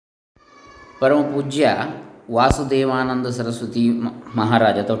ಪರಮಪೂಜ್ಯ ವಾಸುದೇವಾನಂದ ಸರಸ್ವತಿ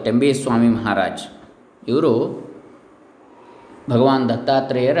ಮಹಾರಾಜ್ ಅಥವಾ ಟೆಂಬೆ ಸ್ವಾಮಿ ಮಹಾರಾಜ್ ಇವರು ಭಗವಾನ್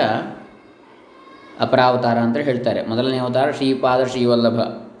ದತ್ತಾತ್ರೇಯರ ಅಪರಾವತಾರ ಅಂತ ಹೇಳ್ತಾರೆ. ಮೊದಲನೇ ಅವತಾರ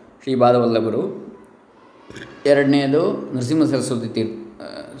ಶ್ರೀಪಾದವಲ್ಲಭರು, ಎರಡನೇದು ನರಸಿಂಹ ಸರಸ್ವತಿ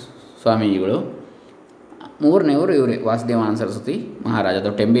ಸ್ವಾಮೀಜಿಗಳು, ಮೂರನೇವರು ಇವರೇ ವಾಸುದೇವಾನಂದ ಸರಸ್ವತಿ ಮಹಾರಾಜ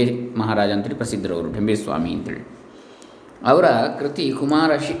ಅಥವಾ ಟೆಂಬೆ ಮಹಾರಾಜ ಅಂತೇಳಿ ಪ್ರಸಿದ್ಧರವರು, ಟೆಂಬೆ ಸ್ವಾಮಿ ಅಂತೇಳಿ. ಅವರ ಕೃತಿ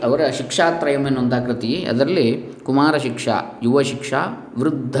ಅವರ ಶಿಕ್ಷಾತ್ರಯಂ ಎನ್ನುವಂಥ ಕೃತಿ. ಅದರಲ್ಲಿ ಕುಮಾರ ಶಿಕ್ಷಾ, ಯುವ ಶಿಕ್ಷಾ,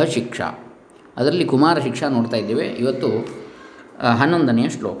 ವೃದ್ಧ ಶಿಕ್ಷಾ, ಅದರಲ್ಲಿ ಕುಮಾರ ಶಿಕ್ಷಾ ನೋಡ್ತಾ ಇದ್ದೇವೆ. ಇವತ್ತು 11ನೇ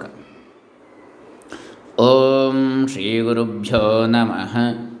ಶ್ಲೋಕ. ಓಂ ಶ್ರೀ ಗುರುಭ್ಯೋ ನಮಃ.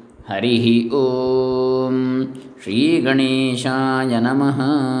 ಹರಿ ಓಂ ಶ್ರೀ ಗಣೇಶಾಯ ನಮಃ.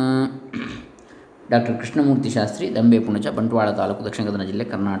 ಡಾಕ್ಟರ್ ಕೃಷ್ಣಮೂರ್ತಿ ಶಾಸ್ತ್ರಿ, ದಂಬೆ ಪುಣಚ, ಬಂಟ್ವಾಳ ತಾಲೂಕು, ದಕ್ಷಿಣ ಕನ್ನಡ ಜಿಲ್ಲೆ,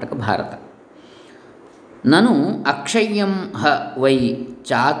 ಕರ್ನಾಟಕ, ಭಾರತ. ನನು ಅಕ್ಷಯ್ಯಂ ಹ ವೈ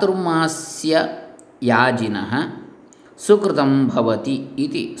ಚಾತುರ್ಮಾಸ್ಯ ಯಾಜಿನಃ ಸುಕೃತಂ ಭವತಿ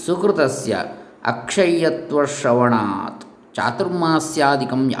ಇತಿ ಸುಕೃತಸ್ಯ ಅಕ್ಷಯ್ಯತ್ವಶ್ರವಣಾತ್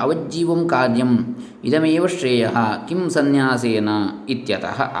ಚಾತುರ್ಮಾಸ್ಯಾದಿಕಂ ಯಾವಜ್ಜೀವಂ ಕಾರ್ಯಂ ಇದಮೇವ ಶ್ರೇಯಃ ಕಿಂ ಸನ್ಯಾಸೇನ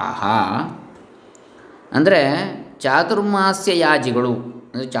ಇತ್ಯತಃ ಆಹಾ. ಅಂದರೆ ಚಾತುರ್ಮಾಸ್ಯ ಯಾಜಿಗಳು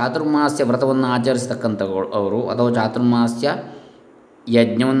ಅಂದರೆ ಚಾತುರ್ಮಾಸ್ಯ ವ್ರತವನ್ನು ಆಚರಿಸ್ತಕ್ಕಂಥವರು ಅವರು, ಅಥವಾ ಚಾತುರ್ಮಾಸ್ಯ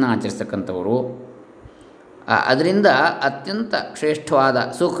ಯಜ್ಞವನ್ನು ಆಚರಿಸ್ತಕ್ಕಂಥವರು, ಅದರಿಂದ ಅತ್ಯಂತ ಶ್ರೇಷ್ಠವಾದ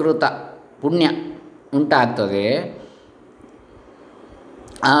ಸುಕೃತ ಪುಣ್ಯ ಉಂಟಾಗ್ತದೆ.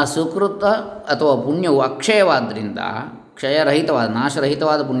 ಆ ಸುಕೃತ ಅಥವಾ ಪುಣ್ಯವು ಅಕ್ಷಯವಾದ್ದರಿಂದ, ಕ್ಷಯರಹಿತವಾದ,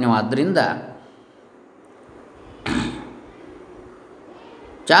 ನಾಶರಹಿತವಾದ ಪುಣ್ಯವಾದ್ದರಿಂದ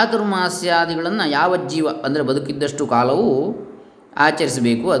ಚಾತುರ್ಮಾಸ್ಯಾದಿಗಳನ್ನು ಯಾವ ಜೀವ ಅಂದರೆ ಬದುಕಿದ್ದಷ್ಟು ಕಾಲವೂ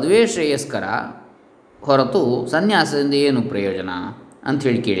ಆಚರಿಸಬೇಕು, ಅದುವೇ ಶ್ರೇಯಸ್ಕರ, ಹೊರತು ಸನ್ಯಾಸದಿಂದ ಏನು ಪ್ರಯೋಜನ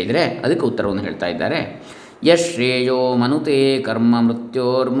ಅಂಥೇಳಿ ಕೇಳಿದರೆ ಅದಕ್ಕೆ ಉತ್ತರವನ್ನು ಹೇಳ್ತಾ ಇದ್ದಾರೆ. ಯಶ್ರೇಯೋ ಮನುತೆ ಕರ್ಮ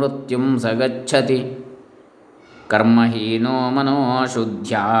ಮೃತ್ಯೋರ್ಮೃತ್ಯುಂ ಸಗಚ್ಚತಿ ಕರ್ಮಹೀನೋ ಮನೋ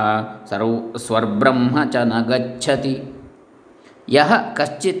ಶುದ್ಧ್ಯಾ ಸ್ವರ್ಬ್ರಹ್ಮ ಚ ನ ಗಚ್ಚತಿ. ಯಹ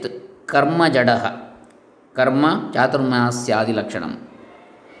ಕಶ್ಚಿತ್ ಕರ್ಮಜಡಃ ಕರ್ಮ ಚಾತುರ್ಮಾಸ್ಯಾದಿ ಲಕ್ಷಣಂ.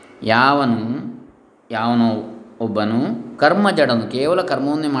 ಯಾವನೋ ಒಬ್ಬನು ಕರ್ಮಜಡನು, ಕೇವಲ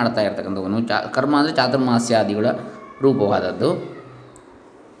ಕರ್ಮವನ್ನೇ ಮಾಡ್ತಾ ಇರ್ತಕ್ಕಂಥವನು. ಕರ್ಮ ಅಂದರೆ ಚಾತುರ್ಮಾಸ್ಯಾದಿಗಳ ರೂಪವಾದದ್ದು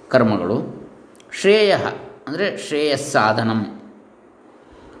ಕರ್ಮಗಳು. ಶ್ರೇಯ ಅಂದರೆ ಶ್ರೇಯಸ್ಸಾಧನಂ.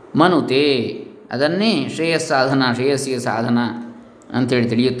 ಮನುತೆ ಅದನ್ನೇ ಶ್ರೇಯಸ್ಸಾಧನ, ಶ್ರೇಯಸ್ಸಿಗೆ ಸಾಧನ ಅಂಥೇಳಿ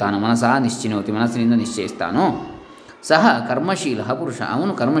ತಿಳಿಯುತ್ತಾನೋ, ಮನಸಾ ನಿಶ್ಚಿನೋತಿ, ಮನಸ್ಸಿನಿಂದ ನಿಶ್ಚಯಿಸ್ತಾನೋ, ಸಹ ಕರ್ಮಶೀಲ ಪುರುಷ,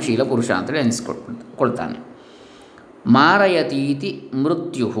 ಅವನು ಕರ್ಮಶೀಲ ಪುರುಷ ಅಂತೇಳಿ ಅನಿಸ್ಕೊಳ್ತಾನೆ. ಮಾರಯತೀತಿ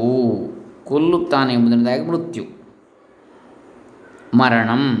ಮೃತ್ಯು, ಕೊಲ್ಲುತ್ತಾನೆ ಎಂಬುದರಿಂದಾಗಿ ಮೃತ್ಯು,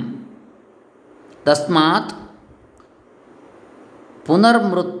 ಮರಣಂ. ತಸ್ಮಾತ್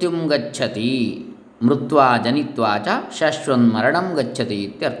ಪುನರ್ಮೃತ್ಯುಂ ಗಚ್ಚತಿ, ಮೃತ್ವಾ ಜನಿತ್ವಾ ಚ ಶಾಶ್ವನ್ಮರಣಂ ಗಚ್ಚತಿ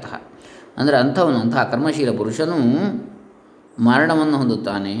ಇತ್ಯರ್ಥ. ಅಂದರೆ ಅಂತಹ ಕರ್ಮಶೀಲ ಪುರುಷನು ಮರಣವನ್ನು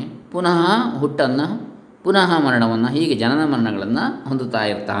ಹೊಂದುತ್ತಾನೆ, ಪುನಃ ಹುಟ್ಟನ್ನು, ಪುನಃ ಮರಣವನ್ನು, ಹೀಗೆ ಜನನ ಮರಣಗಳನ್ನು ಹೊಂದುತ್ತಾ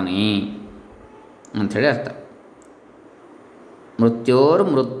ಇರ್ತಾನೆ ಅಂಥೇಳಿ ಅರ್ಥ.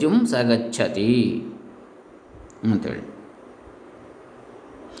 ಮೃತ್ಯೋರ್ಮೃತ್ಯುಂ ಸಗಚ್ಚತಿ ಅಂಥೇಳಿ.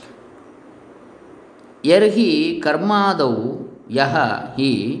 ಯರ್ಹಿ ಕರ್ಮಾದೌ ಯಹ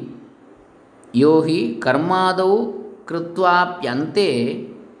ಹಿ ಯೋ ಹಿ ಕರ್ಮಾದೌ ಕೃತ್ವಾಪ್ಯಂತೆ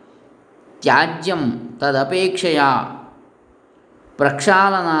ತ್ಯಾಜ್ಯಂ ತದಪೇಕ್ಷೆಯ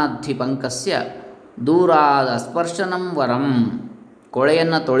ಪ್ರಕ್ಷಾಲನಾಧಿಪಂಕಸ್ಯ ದೂರಾದ ಸ್ಪರ್ಶನಂ ವರಂ.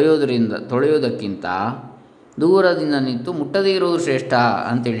 ಕೊಳೆಯನ್ನು ತೊಳೆಯುವುದಕ್ಕಿಂತ ದೂರದಿಂದ ನಿಂತು ಮುಟ್ಟದೇ ಇರುವುದು ಶ್ರೇಷ್ಠ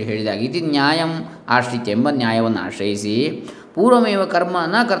ಅಂತೇಳಿ ಹೇಳಿದಾಗ, ಇದು ನ್ಯಾಯಂ ಆಶ್ರಿತ್ಯ ಎಂಬ ನ್ಯಾಯವನ್ನು ಆಶ್ರಯಿಸಿ ಪೂರ್ವಮೇವ ಕರ್ಮ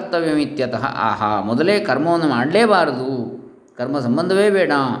ನ ಕರ್ತವ್ಯಮಿತ್ಯತಃ ಆಹಾ, ಮೊದಲೇ ಕರ್ಮವನ್ನು ಮಾಡಲೇಬಾರದು, ಕರ್ಮ ಸಂಬಂಧವೇ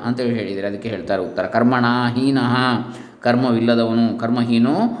ಬೇಡ ಅಂತೇಳಿ ಹೇಳಿದರೆ ಅದಕ್ಕೆ ಹೇಳ್ತಾರೆ ಉತ್ತರ. ಕರ್ಮಣ ಹೀನಃ, ಕರ್ಮವಿಲ್ಲದವನು,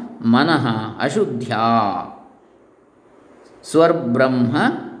 ಕರ್ಮಹೀನೋ ಮನಃ ಅಶುದ್ಧ್ಯ ಸ್ವರ್ಬ್ರಹ್ಮ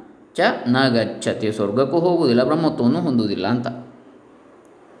ಚ ನ ಗಚ್ಚತಿ, ಸ್ವರ್ಗಕ್ಕೂ ಹೋಗುವುದಿಲ್ಲ, ಬ್ರಹ್ಮತ್ವವನ್ನು ಹೊಂದುವುದಿಲ್ಲ ಅಂತ.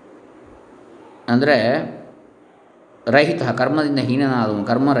 ಅಂದರೆ ರಹಿತ, ಕರ್ಮದಿಂದ ಹೀನನಾದವನು,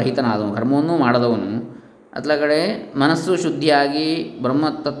 ಕರ್ಮರಹಿತನಾದವನು, ಕರ್ಮವನ್ನೂ ಮಾಡದವನು, ಅತ್ಲಗಡೆ ಮನಸ್ಸು ಶುದ್ಧಿಯಾಗಿ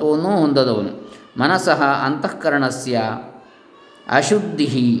ಬ್ರಹ್ಮತತ್ವವನ್ನೂ ಹೊಂದದವನು. ಮನಸಃ ಅಂತಃಕರಣಸ್ಯ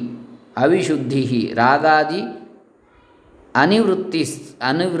ಅಶುದ್ಧಿ ಅವಿಶುದ್ಧಿ ರಾಗಾದಿ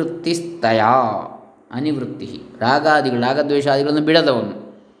ಅನಿವೃತ್ತಿಸ್ತಯ, ಅನಿವೃತ್ತಿ ರಾಗಾದಿಗಳು, ರಾಗದ್ವೇಷಾದಿಗಳನ್ನು ಬಿಡದವನು,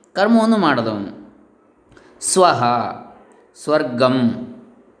 ಕರ್ಮವನ್ನು ಮಾಡದವನು. ಸ್ವಹ ಸ್ವರ್ಗಂ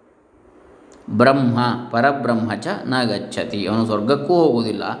ಬ್ರಹ್ಮ ಪರಬ್ರಹ್ಮ ಚ ನ ಗಚ್ಚತಿ, ಅವನು ಸ್ವರ್ಗಕ್ಕೂ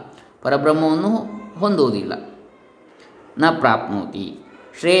ಹೋಗುವುದಿಲ್ಲ, ಪರಬ್ರಹ್ಮವನ್ನು ಹೊಂದುವುದಿಲ್ಲ. ನ ಪ್ರಾಪ್ನೋತಿ.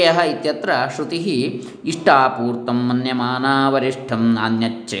 ಶ್ರೇಯ ಇತ್ಯತ್ರ ಶ್ರುತಿ ಇಷ್ಟಾಪೂರ್ತಂ ಮನ್ಯಮಾನಾ ವರಿಷ್ಠಂ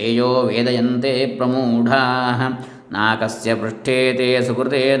ನಾನ್ಯಚ್ಛೇಯೋ ವೇದಯಂತೆ ಪ್ರಮೂಢಾ ನಾಕಸ್ಯ ಪೃಷ್ಠೇ ತೇ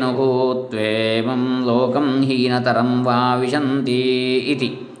ಸುಕೃತೇನು ಭೂತ್ವೇಮಂ ಲೋಕಂ ಹೀನತರಂ ವಾ ವಿಶಂತಿ ಇತಿ.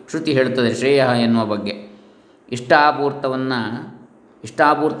 ಶ್ರುತಿ ಹೇಳುತ್ತದೆ ಶ್ರೇಯ ಎನ್ನುವ ಬಗ್ಗೆ.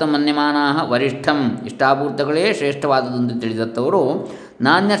 ಇಷ್ಟಾಪೂರ್ತ ಮನ್ಯಮಾನಾ ವರಿಷ್ಠಂ, ಇಷ್ಟಾಪೂರ್ತಗಳೇ ಶ್ರೇಷ್ಠವಾದದೆಂದು ತಿಳಿದತ್ತವರು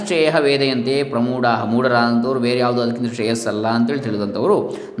ನಾಣ್ಯಶ್ರೇಯ ವೇದೆಯಂತೆ ಮೂಢರಾದಂಥವ್ರು ಬೇರೆ ಯಾವುದು ಅದಕ್ಕಿಂತ ಶ್ರೇಯಸ್ಸಲ್ಲ ಅಂತೇಳಿ ತಿಳಿದಂಥವರು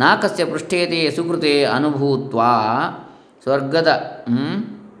ನಾಕಸ್ಯ ಪೃಷ್ಠೇತೆ ಸುಕೃತೆ ಅನುಭೂತ್ವ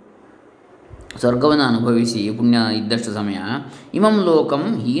ಸ್ವರ್ಗವನ್ನು ಅನುಭವಿಸಿ ಪುಣ್ಯ ಇದ್ದಷ್ಟು ಸಮಯ ಇಮಂ ಲೋಕಂ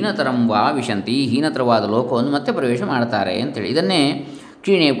ಹೀನತರಂ ವಾ ವಿಶಂತಿ, ಹೀನತರವಾದ ಲೋಕವನ್ನು ಮತ್ತೆ ಪ್ರವೇಶ ಮಾಡ್ತಾರೆ ಅಂತೇಳಿ. ಇದನ್ನೇ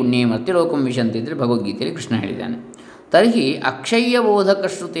ಕ್ಷೀಣೆ ಪುಣ್ಯೆ ಮತ್ತೆ ಲೋಕಂ ವಿಶಂತಿ ಅಂತೇಳಿ ಭಗವದ್ಗೀತೆಯಲ್ಲಿ ಕೃಷ್ಣ ಹೇಳಿದ್ದಾನೆ. ತರ್ಹಿ ಅಕ್ಷಯ್ಯಬೋಧಕ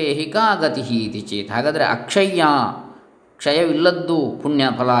ಶ್ರುತೇ ಕಾ ಗತಿ ಇತಿ ಚೇತ್. ಹಾಗಾದರೆ ಕ್ಷಯವಿಲ್ಲದ್ದು ಪುಣ್ಯ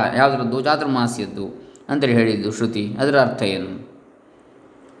ಫಲ ಯಾವುದರದ್ದು? ಚಾತುರ್ಮಾಸ್ಯದ್ದು ಅಂತೇಳಿ ಹೇಳಿದ್ದು ಶ್ರುತಿ. ಅದರ ಅರ್ಥ ಏನು?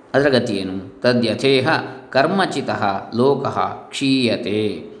 ಅದರ ಗತಿ ಏನು? ತದ್ಯಥೇಹ ಕರ್ಮಚಿತಃ ಲೋಕಃ ಕ್ಷೀಯತೆ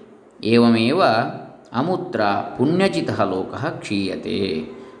ಏವಮೇವ ಅಮುತ್ರ ಪುಣ್ಯಚಿತಃ ಲೋಕಃ ಕ್ಷೀಯತೆ.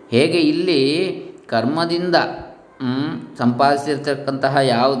 ಹೇಗೆ ಇಲ್ಲಿ ಕರ್ಮದಿಂದ ಸಂಪಾದಿಸಿರ್ತಕ್ಕಂತಹ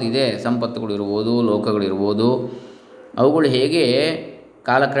ಯಾವುದಿದೆ, ಸಂಪತ್ತುಗಳಿರ್ಬೋದು, ಲೋಕಗಳಿರ್ಬೋದು, ಅವುಗಳು ಹೇಗೆ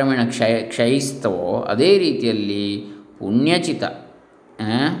ಕಾಲಕ್ರಮೇಣ ಕ್ಷಯಿಸ್ತವೋ ಅದೇ ರೀತಿಯಲ್ಲಿ ಪುಣ್ಯಚಿತ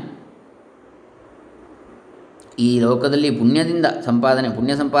ಈ ಲೋಕದಲ್ಲಿ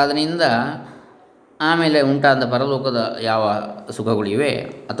ಪುಣ್ಯ ಸಂಪಾದನೆಯಿಂದ ಆಮೇಲೆ ಉಂಟಾದ ಪರಲೋಕದ ಯಾವ ಸುಖಗಳಿವೆ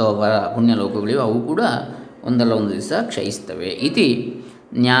ಅಥವಾ ಪುಣ್ಯ ಲೋಕಗಳಿವೆ ಅವು ಕೂಡ ಒಂದಲ್ಲ ಒಂದು ದಿವಸ ಕ್ಷಯಿಸ್ತವೆ. ಇತಿ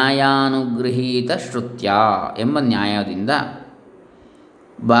ನ್ಯಾಯಾನುಗೃಹೀತ ಶ್ರುತ್ಯ ಎಂಬ ನ್ಯಾಯದಿಂದ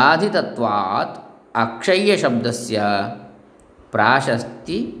ಬಾಧಿತತ್ವಾತ್ ಅಕ್ಷಯ್ಯ ಶಬ್ದಸ್ಯ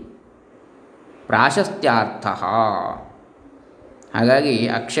ಪ್ರಾಶಸ್ತ್ಯಾರ್ಥ. ಹಾಗಾಗಿ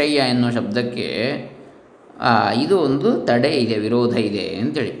ಅಕ್ಷಯ್ಯ ಎನ್ನುವ ಶಬ್ದಕ್ಕೆ ಇದು ಒಂದು ತಡೆ ಇದೆ, ವಿರೋಧ ಇದೆ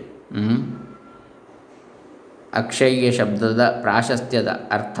ಅಂತೇಳಿ. ಅಕ್ಷಯ್ಯ ಶಬ್ದದ ಪ್ರಾಶಸ್ತ್ಯದ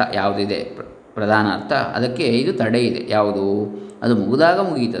ಅರ್ಥ ಯಾವುದಿದೆ, ಪ್ರಧಾನ ಅರ್ಥ, ಅದಕ್ಕೆ ಇದು ತಡೆ ಇದೆ. ಯಾವುದು? ಅದು ಮುಗಿದಾಗ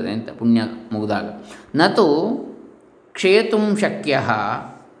ಮುಗೀತದೆ ಅಂತ, ಪುಣ್ಯ ಮುಗಿದಾಗ. ನತು ಕ್ಷೇತುಂ ಶಕ್ಯ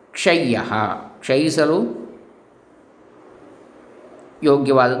ಕ್ಷಯ್ಯ, ಕ್ಷಯಿಸಲು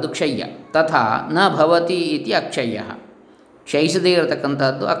ಯೋಗ್ಯವಾದದ್ದು ಕ್ಷಯ್ಯ. ತಥಾ ನ ಭವತಿ ಇತಿ ಅಕ್ಷಯ್ಯ, ಕ್ಷಯಿಸದೇ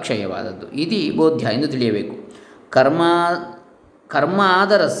ಇರತಕ್ಕಂಥದ್ದು ಅಕ್ಷಯವಾದದ್ದು. ಇದು ಬೋಧ್ಯ ಎಂದು ತಿಳಿಯಬೇಕು.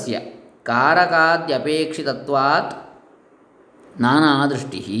 ಕರ್ಮಾದರಸ್ಯ ಕಾರಕಾದ್ಯಪೇಕ್ಷಿತತ್ವಾತ್ ನಾನಾ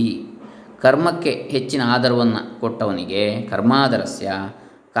ದೃಷ್ಟಿ. ಕರ್ಮಕ್ಕೆ ಹೆಚ್ಚಿನ ಆಧಾರವನ್ನು ಕೊಟ್ಟವನಿಗೆ ಕರ್ಮಾದರಸ್ಯ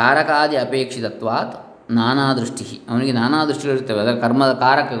ಕಾರಕಾದಿ ಅಪೇಕ್ಷಿತತ್ವಾತ್ ನಾನಾ ದೃಷ್ಟಿ, ಅವನಿಗೆ ನಾನಾ ದೃಷ್ಟಿಗಳಿರ್ತವೆ. ಅದರ ಕರ್ಮದ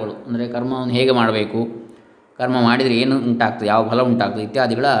ಕಾರಕಗಳು ಅಂದರೆ ಕರ್ಮವನ್ನು ಹೇಗೆ ಮಾಡಬೇಕು, ಕರ್ಮ ಮಾಡಿದರೆ ಏನು ಉಂಟಾಗ್ತದೆ, ಯಾವ ಫಲ ಉಂಟಾಗ್ತದೆ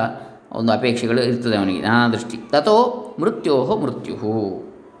ಇತ್ಯಾದಿಗಳ ಒಂದು ಅಪೇಕ್ಷೆಗಳು ಇರ್ತದೆ ಅವನಿಗೆ, ನಾನಾ ದೃಷ್ಟಿ. ತಥೋ ಮೃತ್ಯೋ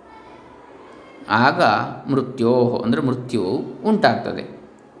ಆಗ ಅಂದರೆ ಮೃತ್ಯು ಉಂಟಾಗ್ತದೆ.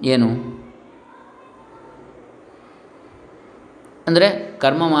 ಏನು ಅಂದರೆ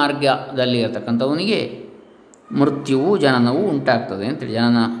ಕರ್ಮ ಮಾರ್ಗದಲ್ಲಿ ಇರತಕ್ಕಂಥವನಿಗೆ ಮೃತ್ಯುವು ಜನನವು ಉಂಟಾಗ್ತದೆ ಅಂತೇಳಿ,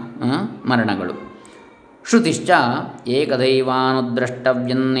 ಜನನ ಮರಣಗಳು. ಶ್ರುತಿಶ್ಚ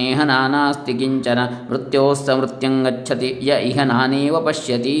ಏಕದೈವಾನುದ್ರಷ್ಟವ್ಯನ್ನೇಹ ನಾನಾಸ್ತಿ ಕಿಂಚನ ಮೃತ್ಯೋಸ್ಸ ಮೃತ್ಯಂಗಚ್ಚತಿ ಯ ಇಹ ನಾನೇವ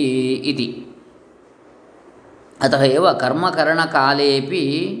ಪಶ್ಯತಿ ಇತಿ. ಅತಃ ಏವ ಕರ್ಮಕರಣಕಾಲೇಪಿ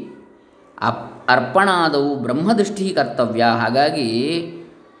ಅರ್ಪಣಾದವು ಬ್ರಹ್ಮದೃಷ್ಟಿ ಕರ್ತವ್ಯ. ಹಾಗಾಗಿ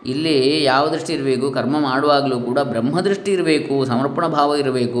ಇಲ್ಲಿ ಯಾವ ದೃಷ್ಟಿ ಇರಬೇಕು? ಕರ್ಮ ಮಾಡುವಾಗಲೂ ಕೂಡ ಬ್ರಹ್ಮದೃಷ್ಟಿ ಇರಬೇಕು, ಸಮರ್ಪಣ ಭಾವ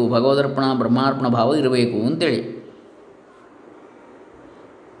ಇರಬೇಕು, ಭಗವದರ್ಪಣ ಬ್ರಹ್ಮಾರ್ಪಣ ಭಾವ ಇರಬೇಕು ಅಂತೇಳಿ.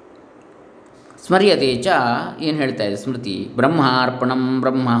 ಸ್ಮರ್ಯತೆ ಚ ಏನು ಹೇಳ್ತಾ ಇದೆ ಸ್ಮೃತಿ? ಬ್ರಹ್ಮಾರ್ಪಣಂ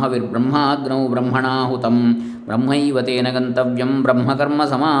ಬ್ರಹ್ಮಾಗ್ನೌ ಬ್ರಹ್ಮಣಾಹುತಂ ಬ್ರಹ್ಮೈವ ತೇನ ಗಂತವ್ಯಂ ಬ್ರಹ್ಮಕರ್ಮ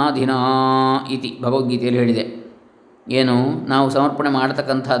ಸಮಾಧಿನಾ ಇತಿ ಭಗವದ್ಗೀತೆಯಲ್ಲಿ ಹೇಳಿದೆ. ಏನು? ನಾವು ಸಮರ್ಪಣೆ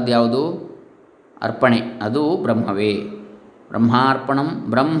ಮಾಡತಕ್ಕಂಥದ್ದು ಯಾವುದು? ಅರ್ಪಣೆ, ಅದು ಬ್ರಹ್ಮವೇ. ಬ್ರಹ್ಮಾರ್ಪಣಂ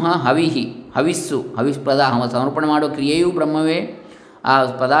ಬ್ರಹ್ಮ ಹವಿಸ್ಸು ಸಮರ್ಪಣೆ ಮಾಡುವ ಕ್ರಿಯೆಯೂ ಬ್ರಹ್ಮವೇ, ಆ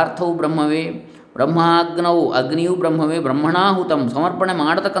ಪದಾರ್ಥವೂ ಬ್ರಹ್ಮವೇ. ಬ್ರಹ್ಮಾಗ್ನವು ಅಗ್ನಿಯೂ ಬ್ರಹ್ಮವೇ. ಬ್ರಹ್ಮಣಾಹುತಂ ಸಮರ್ಪಣೆ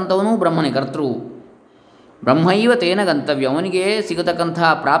ಮಾಡತಕ್ಕಂಥವನೂ ಬ್ರಹ್ಮನೇ, ಕರ್ತೃವು. ಬ್ರಹ್ಮೈವ ತೇನ ಗಂತವ್ಯ, ಅವನಿಗೆ ಸಿಗತಕ್ಕಂತಹ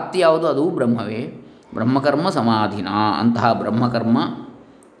ಪ್ರಾಪ್ತಿ ಯಾವುದು? ಅದು ಬ್ರಹ್ಮವೇ. ಬ್ರಹ್ಮಕರ್ಮ ಸಮಾಧಿನ, ಅಂತಹ ಬ್ರಹ್ಮಕರ್ಮ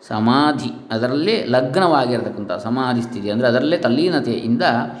ಸಮಾಧಿ, ಅದರಲ್ಲೇ ಲಗ್ನವಾಗಿರತಕ್ಕಂಥ ಸಮಾಧಿ ಸ್ಥಿತಿ ಅಂದರೆ ಅದರಲ್ಲೇ ತಲ್ಲೀನತೆಯಿಂದ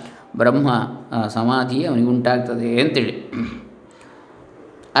ಬ್ರಹ್ಮ ಸಮಾಧಿಯೇ ಅವನಿಗೆ ಉಂಟಾಗ್ತದೆ ಅಂತೇಳಿ.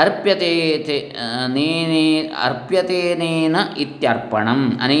 ಅರ್ಪ್ಯತೇನೇನ ಇತ್ಯರ್ಪಣಂ,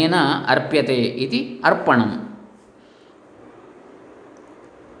 ಅನೇನ ಅರ್ಪ್ಯತೆ ಇತಿ ಅರ್ಪಣಂ.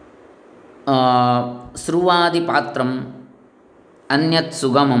 ಸ್ರುವಾದಿಪಾತ್ರಂ ಅನ್ಯತ್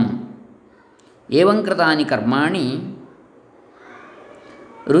ಸುಗಮಂ ಏವಂ ಕೃತಾನಿ ಕರ್ಮಾಣಿ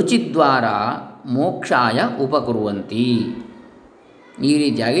ರುಚಿದ್ವಾರ ಮೋಕ್ಷಾಯ ಉಪಕುರ್ವಂತಿ. ಈ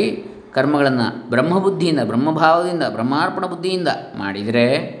ರೀತಿಯಾಗಿ ಕರ್ಮಗಳನ್ನು ಬ್ರಹ್ಮಬುದ್ಧಿಯಿಂದ, ಬ್ರಹ್ಮಭಾವದಿಂದ, ಬ್ರಹ್ಮಾರ್ಪಣ ಬುದ್ಧಿಯಿಂದ ಮಾಡಿದರೆ,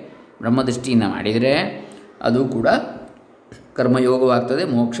 ಬ್ರಹ್ಮದೃಷ್ಟಿಯಿಂದ ಮಾಡಿದರೆ ಅದು ಕೂಡ ಕರ್ಮಯೋಗವಾಗ್ತದೆ,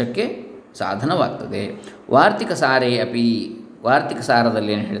 ಮೋಕ್ಷಕ್ಕೆ ಸಾಧನವಾಗ್ತದೆ. ವಾರ್ತಿಕ ಸಾರೇ ಅಪಿ, ವಾರ್ತಿಕ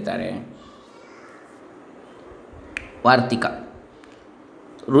ಸಾರದಲ್ಲಿ ಏನು ಹೇಳ್ತಾರೆ? ವಾರ್ತಿಕ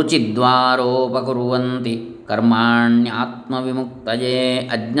ರುಚಿದ್ವಾರೋಪಕುರ್ವಂತಿ ಕರ್ಮಾಣ್ಯಾತ್ಮವಿಮುಕ್ತಯೇ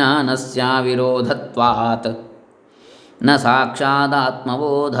ಅಜ್ಞಾನಸ್ಯ ವಿರೋಧತ್ವಾತ್ ನ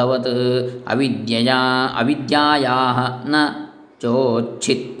ಸಾಕ್ಷಾದಾತ್ಮಬೋಧವತ್ ಅವಿದ್ಯಾಯಾಃ ನ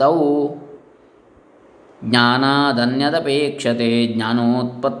ಚೋಚ್ಛಿತ್ತೌ ಜ್ಞಾನಾದನ್ಯದಪೇಕ್ಷತೆ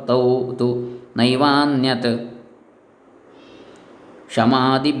ಜ್ಞಾನೋತ್ಪತ್ತೌ ತು ನೈವಾನ್ಯತ್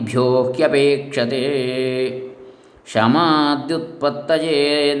ಶಮಾದಿಭ್ಯೋ ಹ್ಯಪೇಕ್ಷತೆ ಶಮಾದ್ಯುತ್ಪತ್ತಯೇ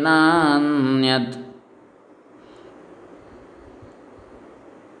ನಾನ್ಯತ್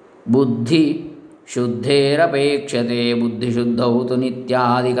ಬುದ್ಧಿ ಶುದ್ಧೇರಪೇಕ್ಷತೆ ಬುದ್ಧಿಶುದ್ಧೌ ತು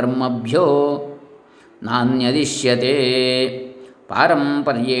ನಿತ್ಯಾದಿಕರ್ಮಭ್ಯೋ ನಾನ್ಯದಿಶ್ಯತೆ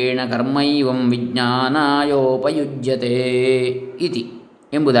ಪಾರಂಪರ್ಯೇಣ ಕರ್ಮೈವಂ ವಿಜ್ಞಾನಾಯೋಪಯುಜ್ಯತೆ ಇತಿ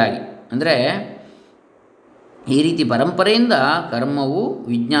ಎಂಬುದಾಗಿ. ಅಂದರೆ ಈ ರೀತಿ ಪರಂಪರೆಯಿಂದ ಕರ್ಮವು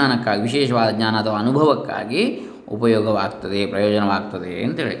ವಿಜ್ಞಾನಕ್ಕಾಗಿ, ವಿಶೇಷವಾದ ಜ್ಞಾನ ಅಥವಾ ಅನುಭವಕ್ಕಾಗಿ ಉಪಯೋಗವಾಗ್ತದೆ, ಪ್ರಯೋಜನವಾಗ್ತದೆ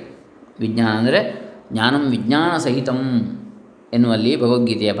ಅಂತೇಳಿ. ವಿಜ್ಞಾನ ಅಂದರೆ ಜ್ಞಾನಂ ವಿಜ್ಞಾನ ಸಹಿತಂ ಎನ್ನುವಲ್ಲಿ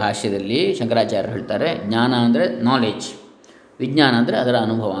ಭಗವದ್ಗೀತೆಯ ಭಾಷ್ಯದಲ್ಲಿ ಶಂಕರಾಚಾರ್ಯರು ಹೇಳ್ತಾರೆ, ಜ್ಞಾನ ಅಂದರೆ ನಾಲೆಡ್ಜ್, ವಿಜ್ಞಾನ ಅಂದರೆ ಅದರ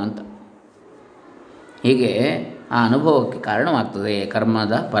ಅನುಭವ ಅಂತ. ಹೀಗೆ ಆ ಅನುಭವಕ್ಕೆ ಕಾರಣವಾಗ್ತದೆ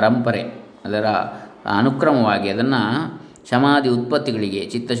ಕರ್ಮದ ಪರಂಪರೆ, ಅದರ ಅನುಕ್ರಮವಾಗಿ ಅದನ್ನು ಶಮಾದಿ ಉತ್ಪತ್ತಿಗಳಿಗೆ,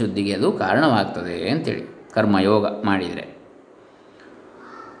 ಚಿತ್ತಶುದ್ಧಿಗೆ ಅದು ಕಾರಣವಾಗ್ತದೆ ಅಂತೇಳಿ ಕರ್ಮಯೋಗ ಮಾಡಿದರೆ.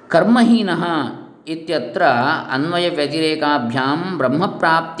 ಕರ್ಮಹೀನಃ ಇತ್ಯತ್ರ ಅನ್ವಯ ವ್ಯತಿರೇಕಾಭ್ಯಾಂ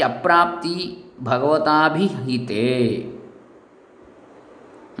ಬ್ರಹ್ಮಪ್ರಾಪ್ತಿ ಅಪ್ರಾಪ್ತಿ ಭಗವತಾಭಿಹಿತೆ.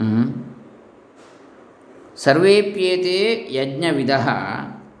 ಸರ್ವೇಪ್ಯೇತೆ ಯಜ್ಞವಿದಃ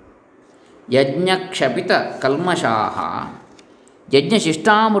ಯಜ್ಞಕ್ಷಪಿತಕಲ್ಮಷಾಃ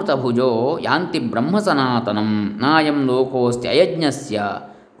ಯಜ್ಞಶಿಷ್ಟಾಮೃತಭುಜೋ ಯಾಂತಿ ಬ್ರಹ್ಮಸನಾತನಂ ನಾಯಂ ಲೋಕೋಸ್ತಿ ಅಯಜ್ಞಸ್ಯ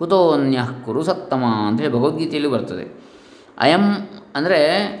ಕುತೋನ್ಯಃ ಕುರು ಸತ್ತಮ ಅಂತೇಳಿ ಭಗವದ್ಗೀತೆಯಲ್ಲಿ ಬರ್ತದೆ. ಅಯಂ ಅಂದರೆ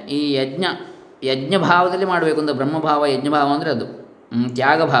ಈ ಯಜ್ಞಭಾವದಲ್ಲಿ ಮಾಡಬೇಕು ಅಂತ, ಬ್ರಹ್ಮಭಾವ ಯಜ್ಞಭಾವ ಅಂದರೆ ಅದು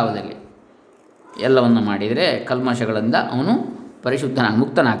ತ್ಯಾಗಭಾವದಲ್ಲಿ ಎಲ್ಲವನ್ನು ಮಾಡಿದರೆ ಕಲ್ಮಶಗಳಿಂದ ಅವನು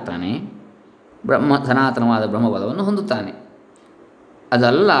ಮುಕ್ತನಾಗ್ತಾನೆ, ಸನಾತನವಾದ ಬ್ರಹ್ಮಪದವನ್ನು ಹೊಂದುತ್ತಾನೆ.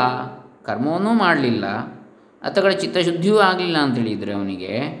 ಅದಲ್ಲ, ಕರ್ಮವನ್ನೂ ಮಾಡಲಿಲ್ಲ, ಅಥವಾ ಚಿತ್ತಶುದ್ಧಿಯೂ ಆಗಲಿಲ್ಲ ಅಂತೇಳಿದರೆ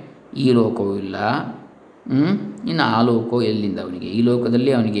ಅವನಿಗೆ ಈ ಲೋಕವೂ ಇಲ್ಲ, ಇನ್ನು ಆ ಲೋಕವು ಎಲ್ಲಿಂದ ಅವನಿಗೆ? ಈ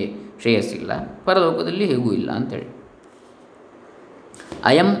ಲೋಕದಲ್ಲಿ ಅವನಿಗೆ ಶ್ರೇಯಸ್ಸಿಲ್ಲ, ಪರಲೋಕದಲ್ಲಿ ಹೇಗೂ ಇಲ್ಲ ಅಂಥೇಳಿ.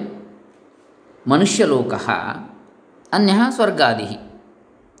 ಅಯಂ ಮನುಷ್ಯಲೋಕ ಅನ್ಯ ಸ್ವರ್ಗಾದಿ.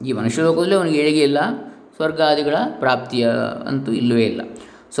 ಈ ಮನುಷ್ಯಲೋಕದಲ್ಲಿ ಅವನಿಗೆ ಏಳಿಗೆ ಇಲ್ಲ, ಸ್ವರ್ಗಾದಿಗಳ ಪ್ರಾಪ್ತಿಯ ಅಂತೂ ಇಲ್ಲವೇ ಇಲ್ಲ.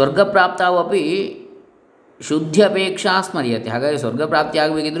 ಸ್ವರ್ಗಪ್ರಾಪ್ತಾವಪಿ ಶುದ್ಧಿ ಅಪೇಕ್ಷಾ ಸ್ಮರ್ಯತೆ. ಹಾಗಾಗಿ ಸ್ವರ್ಗ ಪ್ರಾಪ್ತಿ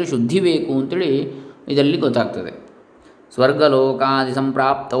ಆಗಬೇಕಿದ್ರೂ ಶುದ್ಧಿ ಬೇಕು ಅಂತೇಳಿ ಇದರಲ್ಲಿ ಗೊತ್ತಾಗ್ತದೆ. ಸ್ವರ್ಗಲೋಕಾದಿ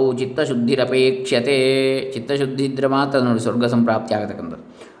ಸಂಪ್ರಾಪ್ತವು ಚಿತ್ತಶುದ್ಧಿರಪೇಕ್ಷತೆ. ಚಿತ್ತಶುದ್ಧಿ ಇದ್ದರೆ ಮಾತ್ರ ನೋಡಿ ಸ್ವರ್ಗ ಸಂಪ್ರಾಪ್ತಿ ಆಗತಕ್ಕಂಥದ್ದು.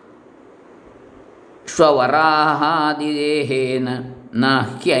 ಶ್ವವರಾಹಾದಿದೇಹೇನ ನ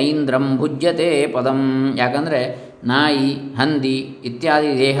ಹ್ಯ ಐಂದ್ರಂ ಭುಜ್ಯತೆ ಪದಂ. ಯಾಕಂದರೆ ನಾಯಿ, ಹಂದಿ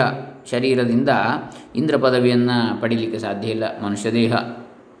ಇತ್ಯಾದಿ ದೇಹ ಶರೀರದಿಂದ ಇಂದ್ರ ಪದವಿಯನ್ನು ಪಡೀಲಿಕ್ಕೆ ಸಾಧ್ಯ ಇಲ್ಲ. ಮನುಷ್ಯ ದೇಹ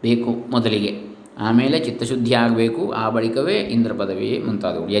ಬೇಕು ಮೊದಲಿಗೆ, ಆಮೇಲೆ ಚಿತ್ತಶುದ್ಧಿ ಆಗಬೇಕು, ಆ ಬಳಿಕವೇ ಇಂದ್ರ ಪದವಿ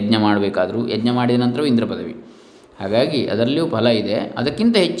ಮುಂತಾದವು. ಯಜ್ಞ ಮಾಡಬೇಕಾದರೂ ಯಜ್ಞ ಮಾಡಿದ ನಂತರವೂ ಇಂದ್ರ ಪದವಿ. ಹಾಗಾಗಿ ಅದರಲ್ಲಿಯೂ ಫಲ ಇದೆ.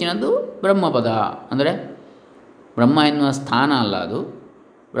 ಅದಕ್ಕಿಂತ ಹೆಚ್ಚಿನದು ಬ್ರಹ್ಮಪದ, ಅಂದರೆ ಬ್ರಹ್ಮ ಎನ್ನುವ ಸ್ಥಾನ ಅಲ್ಲ, ಅದು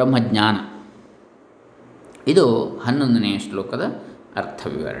ಬ್ರಹ್ಮಜ್ಞಾನ. ಇದು 11ನೇ ಶ್ಲೋಕದ ಅರ್ಥ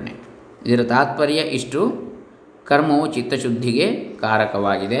ವಿವರಣೆ. ಇದರ ತಾತ್ಪರ್ಯ ಇಷ್ಟು: ಕರ್ಮವು ಚಿತ್ತಶುದ್ಧಿಗೆ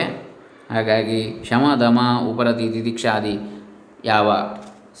ಕಾರಕವಾಗಿದೆ. ಹಾಗಾಗಿ ಶಮ, ದಮ, ಉಪರತಿ, ತಿತಿಕ್ಷಾದಿ ಯಾವ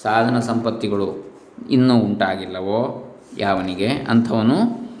ಸಾಧನ ಸಂಪತ್ತಿಗಳು ಇನ್ನೂ ಉಂಟಾಗಿಲ್ಲವೋ ಯಾವನಿಗೆ, ಅಂಥವನು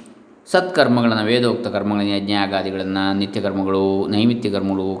ಸತ್ಕರ್ಮಗಳನ್ನು, ವೇದೋಕ್ತ ಕರ್ಮಗಳನ್ನು, ಯಜ್ಞಯಾಗಾದಿಗಳನ್ನು, ನಿತ್ಯಕರ್ಮಗಳು, ನೈಮಿತ್ಯ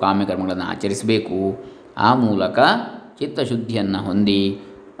ಕರ್ಮಗಳು, ಕಾಮ್ಯಕರ್ಮಗಳನ್ನು ಆಚರಿಸಬೇಕು. ಆ ಮೂಲಕ ಚಿತ್ತಶುದ್ಧಿಯನ್ನು ಹೊಂದಿ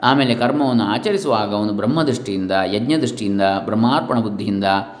ಆಮೇಲೆ ಕರ್ಮವನ್ನು ಆಚರಿಸುವಾಗ ಅವನು ಬ್ರಹ್ಮದೃಷ್ಟಿಯಿಂದ, ಯಜ್ಞದೃಷ್ಟಿಯಿಂದ, ಬ್ರಹ್ಮಾರ್ಪಣ ಬುದ್ಧಿಯಿಂದ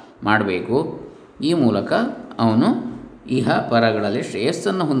ಮಾಡಬೇಕು. ಈ ಮೂಲಕ ಅವನು ಇಹ ಪರಗಳಲ್ಲಿ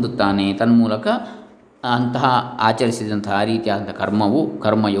ಶ್ರೇಯಸ್ಸನ್ನು ಹೊಂದುತ್ತಾನೆ. ತನ್ಮೂಲಕ ಅಂತಹ ಆಚರಿಸಿದಂತಹ ರೀತಿಯಾದಂಥ ಕರ್ಮವು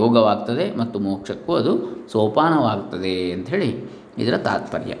ಕರ್ಮಯೋಗವಾಗ್ತದೆ ಮತ್ತು ಮೋಕ್ಷಕ್ಕೂ ಅದು ಸೋಪಾನವಾಗ್ತದೆ ಅಂಥೇಳಿ ಇದರ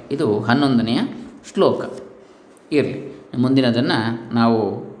ತಾತ್ಪರ್ಯ. ಇದು 11ನೆಯ ಶ್ಲೋಕ. ಇರಲಿ, ಮುಂದಿನದನ್ನು ನಾವು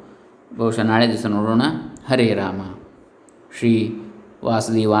ಬಹುಶಃ ನಾಳೆ ದಿವಸ ನೋಡೋಣ. ಹರೇ ರಾಮ. ಶ್ರೀ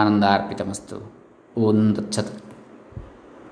ವಾಸುದೇವಾನಂದಾರ್ಪಿತಮಸ್ತು. ಓಂ ತತ್ಸತ್.